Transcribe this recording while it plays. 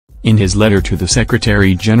In his letter to the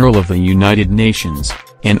Secretary-General of the United Nations,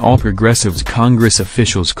 an All Progressives Congress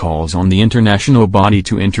officials calls on the international body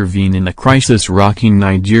to intervene in the crisis rocking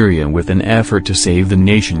Nigeria with an effort to save the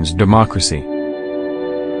nation's democracy.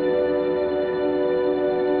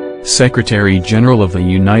 Secretary-General of the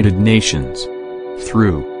United Nations.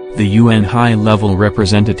 Through the UN High-Level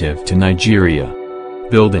Representative to Nigeria.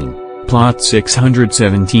 Building, Plot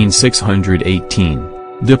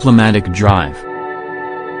 617-618, Diplomatic Drive.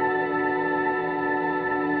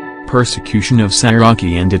 Persecution of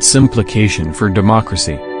Saraki and its implication for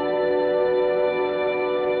democracy.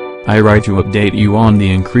 I write to update you on the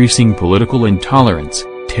increasing political intolerance,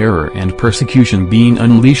 terror and persecution being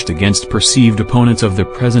unleashed against perceived opponents of the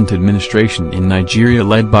present administration in Nigeria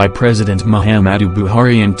led by President Muhammadu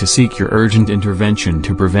Buhari, and to seek your urgent intervention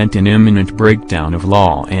to prevent an imminent breakdown of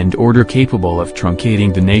law and order capable of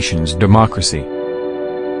truncating the nation's democracy.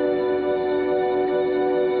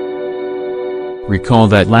 Recall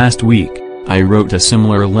that last week, I wrote a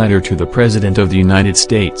similar letter to the President of the United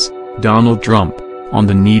States, Donald Trump, on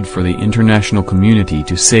the need for the international community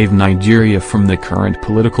to save Nigeria from the current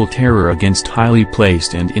political terror against highly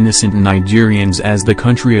placed and innocent Nigerians as the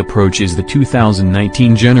country approaches the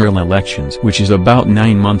 2019 general elections, which is about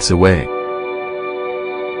 9 months away.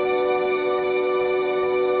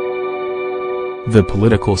 The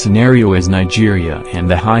political scenario is Nigeria, and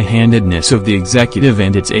the high-handedness of the executive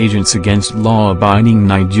and its agents against law-abiding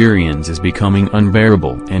Nigerians is becoming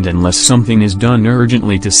unbearable, and unless something is done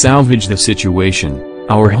urgently to salvage the situation,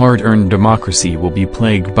 our hard-earned democracy will be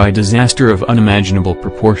plagued by disaster of unimaginable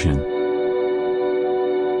proportion.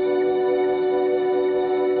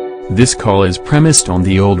 This call is premised on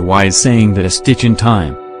the old wise saying that a stitch in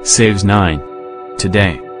time saves 9.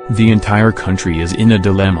 Today, the entire country is in a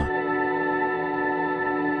dilemma.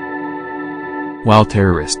 While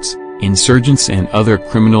terrorists, insurgents and other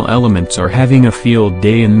criminal elements are having a field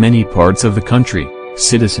day in many parts of the country,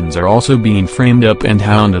 citizens are also being framed up and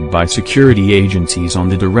hounded by security agencies on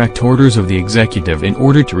the direct orders of the executive in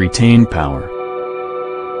order to retain power.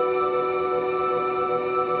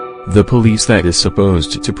 The police that is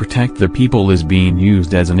supposed to protect the people is being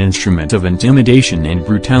used as an instrument of intimidation and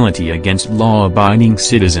brutality against law-abiding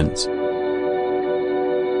citizens.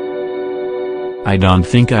 I don't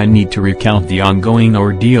think I need to recount the ongoing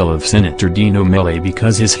ordeal of Senator Dino Melaye,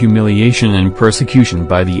 because his humiliation and persecution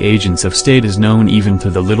by the agents of state is known even to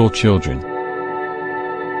the little children.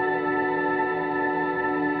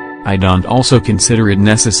 I don't also consider it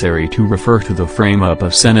necessary to refer to the frame-up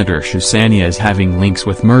of Senator Shisani as having links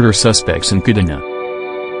with murder suspects in Kaduna.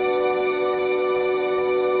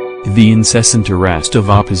 The incessant arrest of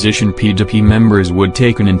opposition PDP members would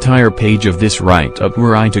take an entire page of this write-up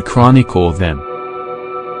were I to chronicle them.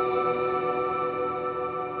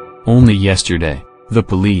 Only yesterday, the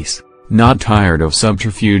police, not tired of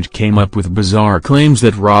subterfuge, came up with bizarre claims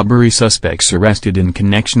that robbery suspects arrested in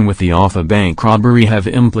connection with the Offa bank robbery have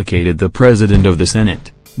implicated the President of the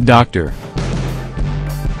Senate, Dr.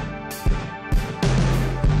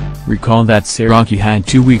 Recall that Saraki had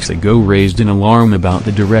 2 weeks ago raised an alarm about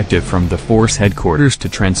the directive from the force headquarters to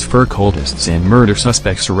transfer cultists and murder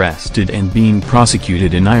suspects arrested and being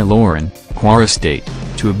prosecuted in Ilorin, Kwara State,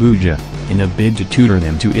 to Abuja, in a bid to tutor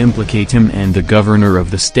them to implicate him and the governor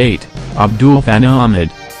of the state, Abdul Fattah Ahmed.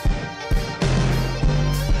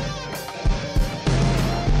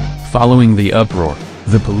 Following the uproar,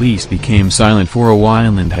 the police became silent for a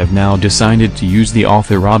while and have now decided to use the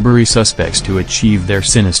Offa robbery suspects to achieve their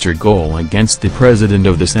sinister goal against the President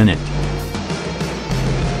of the Senate.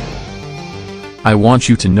 I want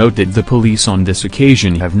you to note that the police on this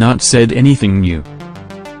occasion have not said anything new.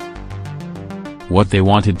 What they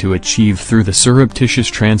wanted to achieve through the surreptitious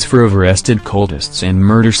transfer of arrested cultists and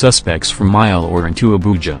murder suspects from Ilorin to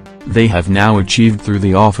Abuja, they have now achieved through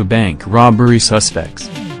the Offa bank robbery suspects.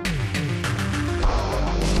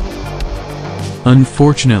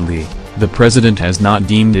 Unfortunately, the President has not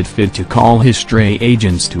deemed it fit to call his stray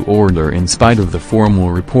agents to order in spite of the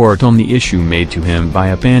formal report on the issue made to him by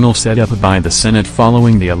a panel set up by the Senate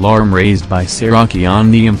following the alarm raised by Saraki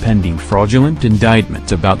on the impending fraudulent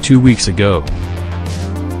indictment about 2 weeks ago.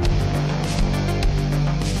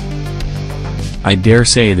 I dare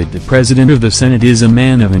say that the President of the Senate is a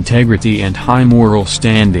man of integrity and high moral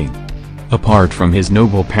standing. Apart from his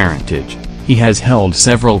noble parentage, he has held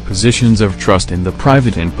several positions of trust in the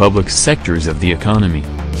private and public sectors of the economy.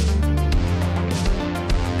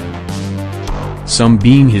 Some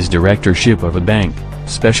being his directorship of a bank,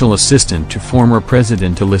 special assistant to former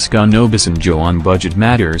President Olusegun Obasanjo on budget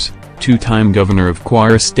matters, two-time governor of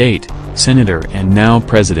Kwara State, senator and now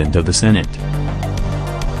President of the Senate.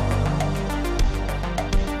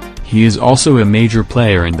 He is also a major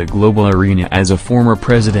player in the global arena as a former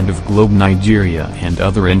president of Globe Nigeria and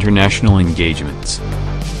other international engagements.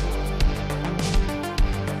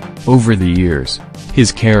 Over the years,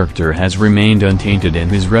 his character has remained untainted and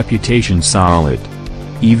his reputation solid.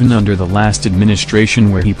 Even under the last administration,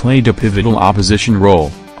 where he played a pivotal opposition role,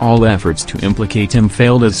 all efforts to implicate him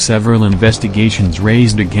failed as several investigations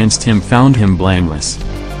raised against him found him blameless.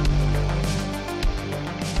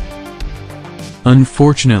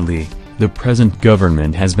 Unfortunately, the present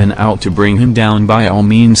government has been out to bring him down by all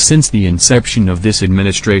means since the inception of this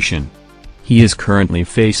administration. He is currently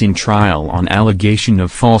facing trial on allegation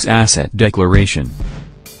of false asset declaration.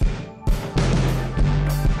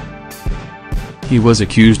 He was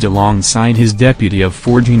accused alongside his deputy of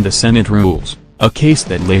forging the Senate rules, a case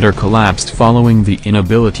that later collapsed following the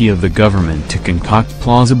inability of the government to concoct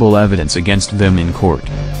plausible evidence against them in court.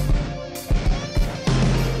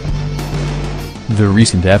 The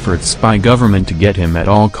recent efforts by government to get him at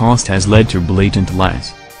all cost has led to blatant lies,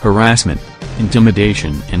 harassment,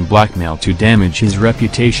 intimidation and blackmail to damage his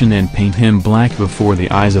reputation and paint him black before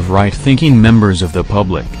the eyes of right-thinking members of the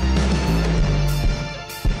public.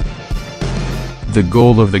 The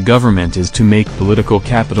goal of the government is to make political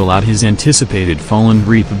capital out his anticipated fall and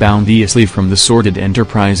reap bounteously from the sordid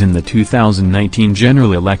enterprise in the 2019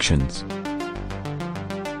 general elections.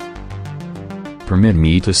 Permit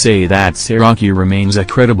me to say that Saraki remains a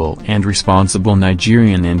credible and responsible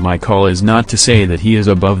Nigerian, and my call is not to say that he is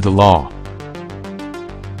above the law.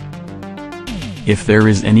 If there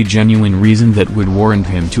is any genuine reason that would warrant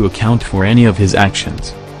him to account for any of his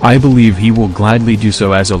actions, I believe he will gladly do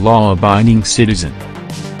so as a law-abiding citizen.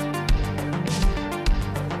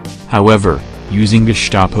 However, using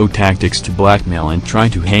Gestapo tactics to blackmail and try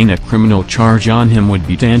to hang a criminal charge on him would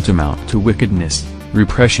be tantamount to wickedness,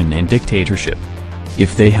 repression and dictatorship.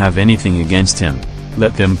 If they have anything against him,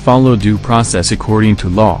 let them follow due process according to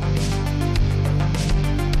law.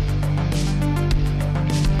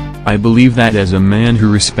 I believe that as a man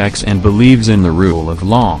who respects and believes in the rule of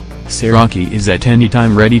law, Saraki is at any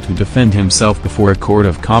time ready to defend himself before a court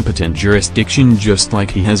of competent jurisdiction, just like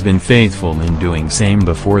he has been faithful in doing same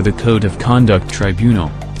before the Code of Conduct Tribunal,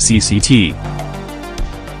 CCT.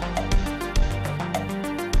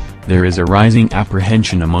 There is a rising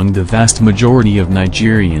apprehension among the vast majority of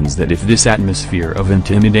Nigerians that if this atmosphere of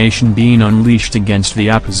intimidation being unleashed against the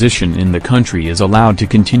opposition in the country is allowed to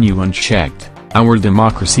continue unchecked, our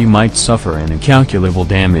democracy might suffer an incalculable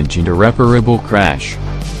damage and irreparable crash.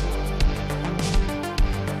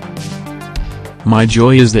 My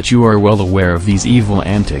joy is that you are well aware of these evil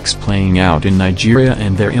antics playing out in Nigeria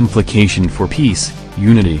and their implication for peace,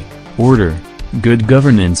 unity, order, good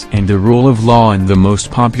governance and the rule of law in the most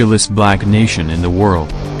populous black nation in the world.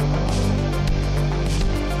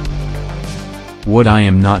 What I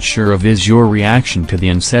am not sure of is your reaction to the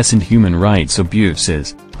incessant human rights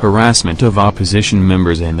abuses, harassment of opposition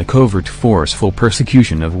members and the covert forceful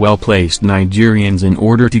persecution of well-placed Nigerians in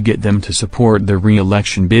order to get them to support the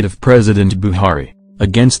re-election bid of President Buhari,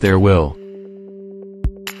 against their will.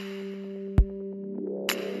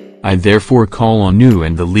 I therefore call on you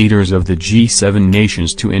and the leaders of the G7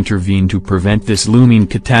 nations to intervene to prevent this looming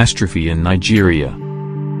catastrophe in Nigeria.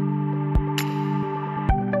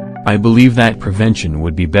 I believe that prevention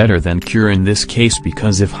would be better than cure in this case,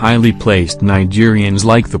 because if highly placed Nigerians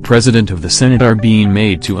like the President of the Senate are being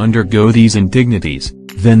made to undergo these indignities,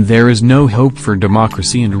 then there is no hope for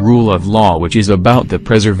democracy and rule of law, which is about the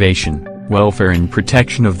preservation, welfare and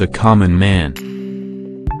protection of the common man.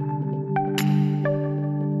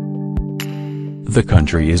 The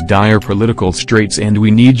country is dire political straits and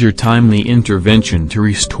we need your timely intervention to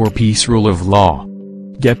restore peace, rule of law.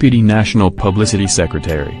 Deputy National Publicity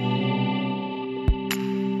Secretary.